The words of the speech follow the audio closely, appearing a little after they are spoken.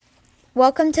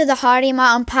Welcome to the Hardy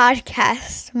Mom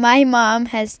Podcast. My mom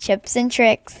has tips and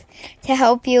tricks to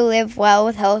help you live well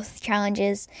with health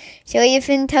challenges. She'll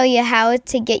even tell you how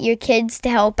to get your kids to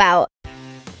help out.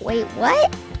 Wait,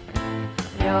 what?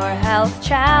 You're health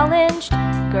challenged,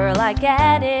 girl, I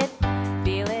get it.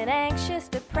 Feeling anxious,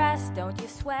 depressed, don't you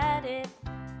sweat it.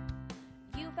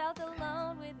 You felt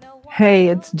alone with no one. Hey,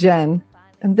 it's Jen,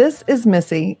 and this is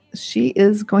Missy. She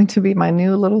is going to be my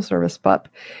new little service pup,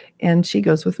 and she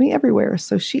goes with me everywhere.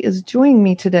 So she is joining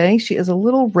me today. She is a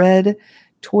little red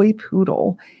toy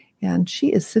poodle, and she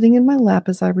is sitting in my lap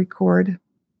as I record.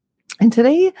 And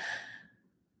today,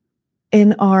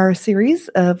 in our series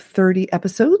of 30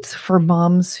 episodes for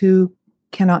moms who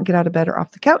cannot get out of bed or off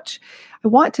the couch, I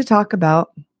want to talk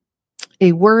about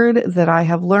a word that I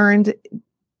have learned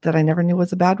that I never knew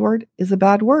was a bad word is a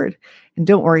bad word. And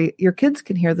don't worry, your kids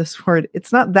can hear this word.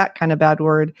 It's not that kind of bad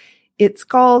word. It's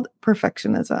called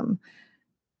perfectionism.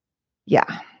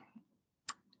 Yeah.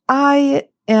 I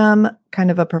am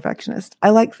kind of a perfectionist. I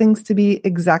like things to be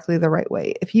exactly the right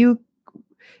way. If you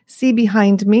see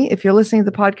behind me, if you're listening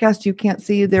to the podcast, you can't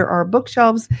see there are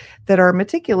bookshelves that are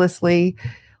meticulously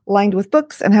lined with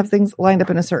books and have things lined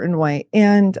up in a certain way.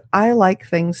 And I like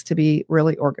things to be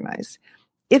really organized.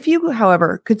 If you,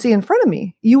 however, could see in front of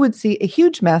me, you would see a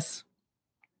huge mess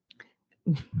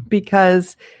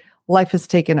because life has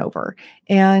taken over.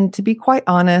 And to be quite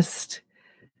honest,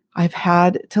 I've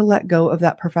had to let go of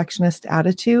that perfectionist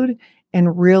attitude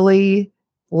and really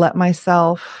let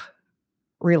myself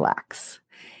relax.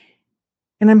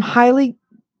 And I'm highly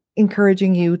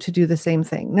encouraging you to do the same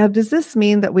thing. Now, does this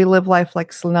mean that we live life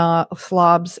like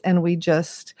slobs and we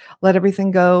just let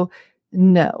everything go?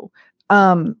 No.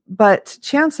 But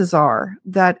chances are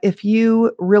that if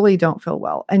you really don't feel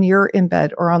well and you're in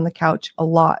bed or on the couch a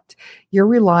lot, you're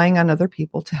relying on other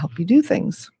people to help you do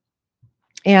things.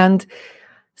 And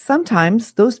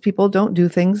sometimes those people don't do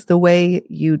things the way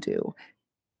you do.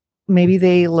 Maybe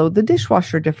they load the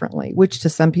dishwasher differently, which to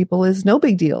some people is no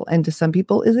big deal. And to some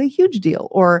people is a huge deal.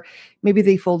 Or maybe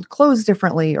they fold clothes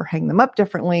differently or hang them up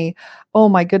differently. Oh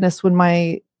my goodness. When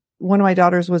one of my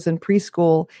daughters was in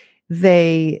preschool,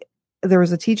 there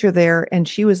was a teacher there and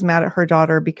she was mad at her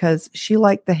daughter because she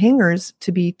liked the hangers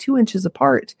to be 2 inches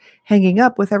apart, hanging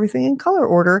up with everything in color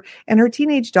order. And her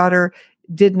teenage daughter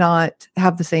did not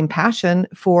have the same passion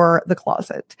for the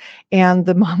closet. And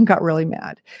the mom got really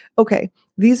mad. Okay,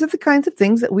 these are the kinds of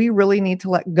things that we really need to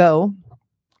let go.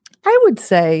 I would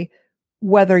say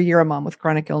whether you're a mom with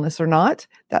chronic illness or not,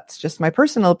 that's just my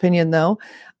personal opinion though.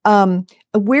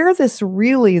 Where this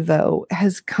really though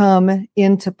has come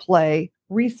into play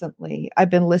recently, I've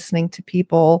been listening to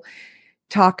people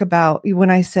talk about when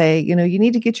I say, you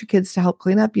need to get your kids to help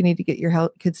clean up. You need to get your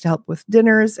kids to help with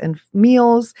dinners and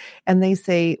meals. And they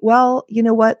say, well, you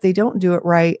know what? They don't do it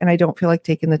right. And I don't feel like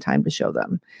taking the time to show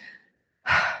them.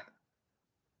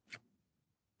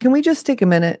 Can we just take a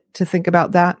minute to think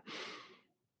about that?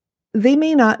 They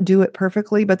may not do it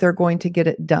perfectly, but they're going to get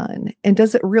it done. And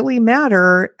does it really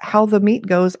matter how the meat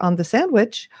goes on the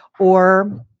sandwich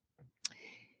or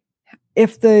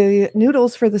if the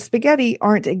noodles for the spaghetti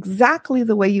aren't exactly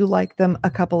the way you like them a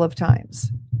couple of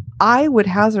times? I would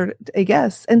hazard a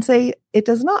guess and say it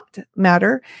does not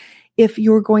matter if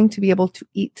you're going to be able to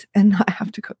eat and not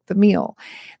have to cook the meal.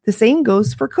 The same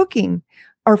goes for cooking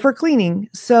or for cleaning.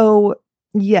 So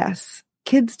yes,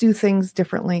 kids do things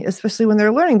differently, especially when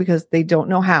they're learning because they don't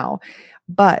know how.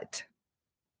 But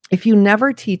if you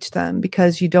never teach them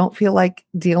because you don't feel like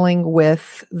dealing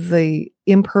with the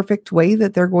imperfect way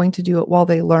that they're going to do it while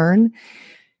they learn,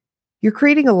 you're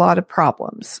creating a lot of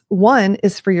problems. One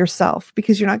is for yourself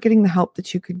because you're not getting the help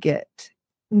that you could get.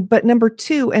 But number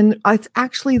two, and it's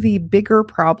actually the bigger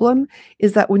problem,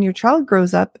 is that when your child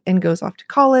grows up and goes off to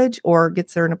college or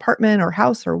gets their an apartment or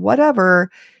house or whatever,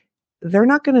 they're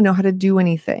not going to know how to do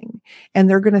anything. And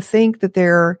they're going to think that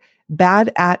they're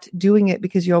bad at doing it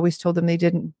because you always told them they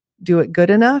didn't do it good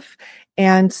enough.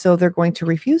 And so they're going to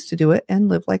refuse to do it and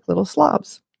live like little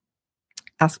slobs.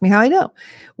 Ask me how I know.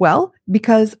 Well,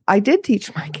 because I did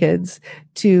teach my kids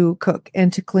to cook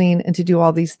and to clean and to do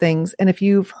all these things. And if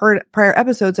you've heard prior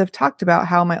episodes, I've talked about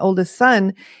how my oldest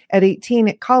son at 18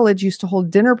 at college used to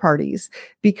hold dinner parties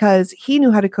because he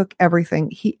knew how to cook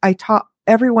everything. I taught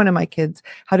every one of my kids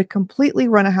how to completely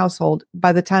run a household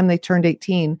by the time they turned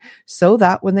 18, so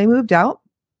that when they moved out,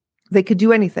 they could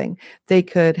do anything. They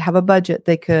could have a budget.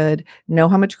 They could know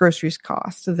how much groceries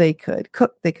cost. They could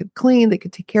cook. They could clean. They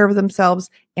could take care of themselves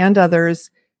and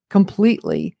others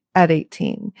completely at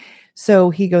 18. So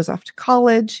he goes off to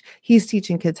college. He's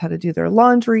teaching kids how to do their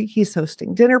laundry. He's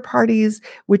hosting dinner parties,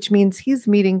 which means he's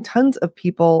meeting tons of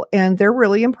people and they're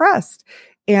really impressed.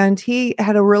 And he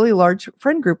had a really large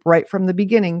friend group right from the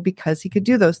beginning because he could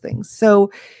do those things.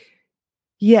 So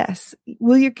yes,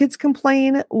 will your kids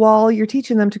complain while you're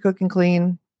teaching them to cook and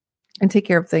clean and take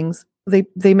care of things?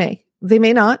 They may. They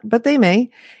may not, but they may.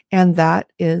 And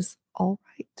that is all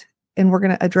right. And we're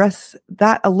going to address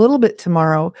that a little bit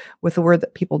tomorrow with a word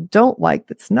that people don't like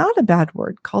that's not a bad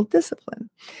word, called discipline.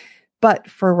 But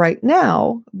for right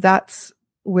now, that's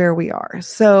where we are.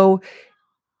 So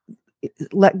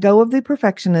let go of the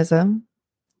perfectionism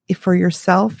for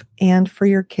yourself and for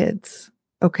your kids.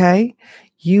 Okay?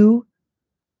 You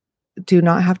do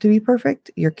not have to be perfect.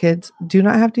 Your kids do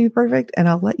not have to be perfect. And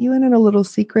I'll let you in on a little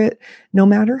secret. No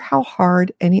matter how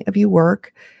hard any of you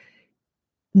work,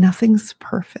 nothing's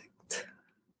perfect.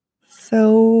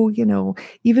 So,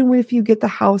 even if you get the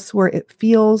house where it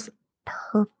feels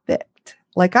perfect,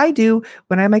 like I do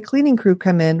when I have my cleaning crew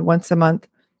come in once a month,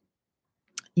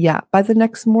 yeah, by the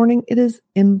next morning, it is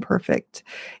imperfect.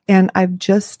 And I've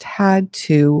just had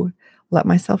to let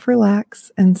myself relax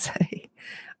and say,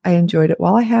 I enjoyed it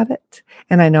while I had it.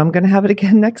 And I know I'm going to have it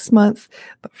again next month.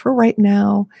 But for right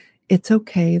now, it's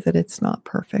okay that it's not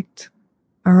perfect.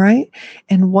 All right.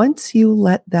 And once you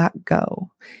let that go,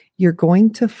 you're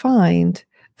going to find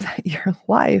that your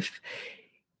life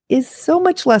is so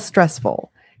much less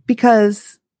stressful,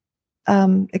 because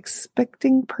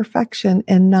expecting perfection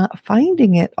and not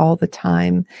finding it all the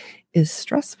time is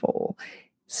stressful.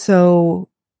 So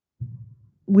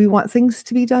we want things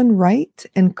to be done right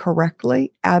and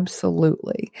correctly.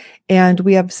 Absolutely. And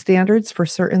we have standards for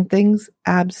certain things.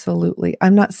 Absolutely.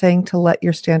 I'm not saying to let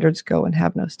your standards go and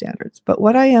have no standards. But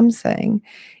what I am saying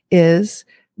is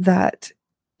that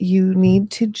you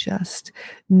need to just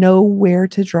know where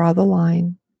to draw the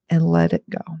line and let it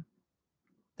go.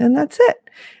 And that's it.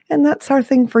 And that's our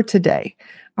thing for today.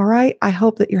 All right. I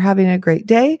hope that you're having a great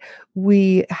day.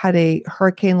 We had a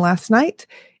hurricane last night.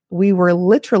 We were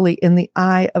literally in the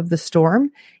eye of the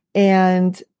storm.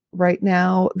 And right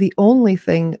now, the only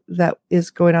thing that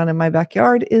is going on in my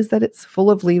backyard is that it's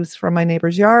full of leaves from my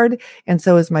neighbor's yard. And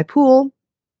so is my pool.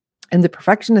 And the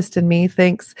perfectionist in me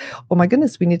thinks, oh my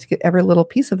goodness, we need to get every little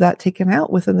piece of that taken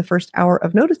out within the first hour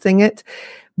of noticing it.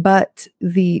 But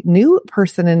the new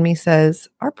person in me says,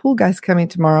 our pool guy's coming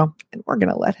tomorrow and we're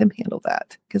going to let him handle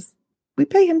that because we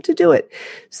pay him to do it.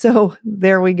 So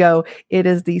there we go. It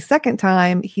is the second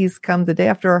time he's come the day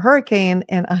after a hurricane,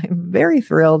 and I'm very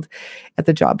thrilled at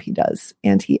the job he does.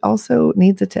 And he also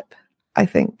needs a tip, I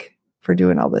think, for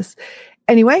doing all this.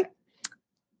 Anyway,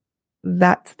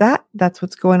 that's that. That's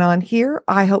what's going on here.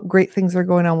 I hope great things are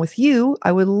going on with you.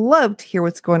 I would love to hear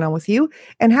what's going on with you.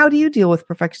 And how do you deal with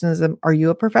perfectionism? Are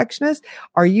you a perfectionist?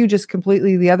 Are you just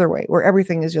completely the other way, where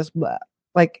everything is just blah,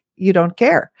 like you don't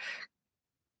care?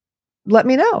 Let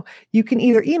me know. You can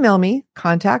either email me,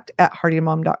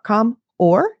 contact@hardymom.com,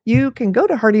 or you can go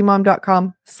to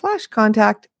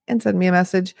hardymom.com/contact and send me a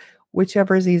message,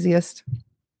 whichever is easiest.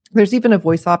 There's even a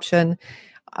voice option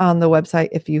on the website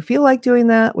if you feel like doing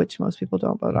that, which most people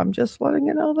don't, but I'm just letting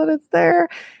you know that it's there.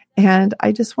 And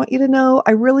I just want you to know,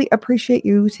 I really appreciate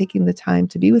you taking the time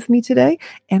to be with me today.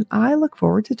 And I look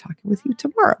forward to talking with you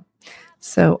tomorrow.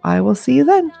 So I will see you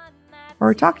then,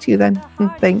 or talk to you then.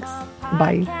 Thanks.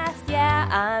 Bye. Yeah,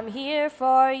 I'm here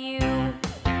for you. Tips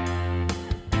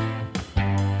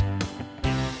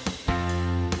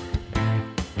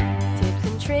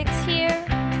and tricks here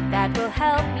that will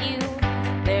help you.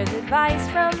 There's advice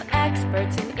from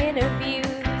experts and interviews.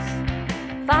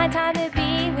 Find time to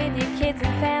be with your kids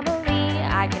and family.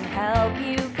 I can help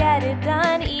you get it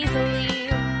done easily.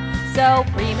 So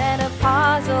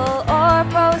premenopausal or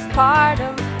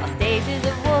postpartum, all stages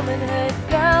of womanhood,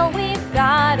 girl, we've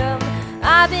got 'em.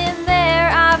 I've been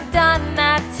there, I've done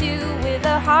that too, with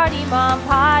a Hardy Mom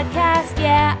podcast.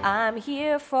 Yeah, I'm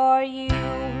here for you.